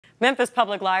Memphis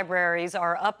Public Libraries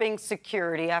are upping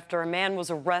security after a man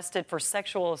was arrested for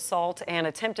sexual assault and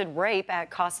attempted rape at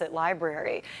Cossitt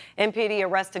Library. MPD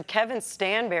arrested Kevin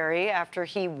Stanberry after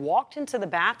he walked into the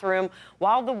bathroom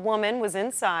while the woman was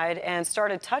inside and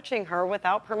started touching her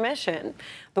without permission.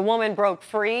 The woman broke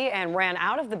free and ran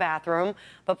out of the bathroom,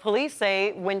 but police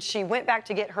say when she went back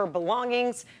to get her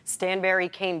belongings,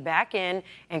 Stanberry came back in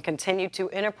and continued to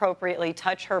inappropriately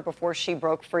touch her before she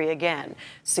broke free again.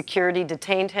 Security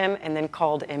detained him and then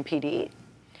called MPD.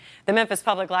 The Memphis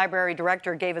Public Library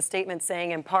director gave a statement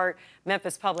saying, in part,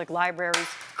 Memphis Public Libraries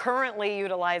currently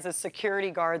utilizes security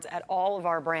guards at all of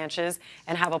our branches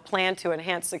and have a plan to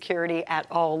enhance security at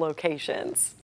all locations.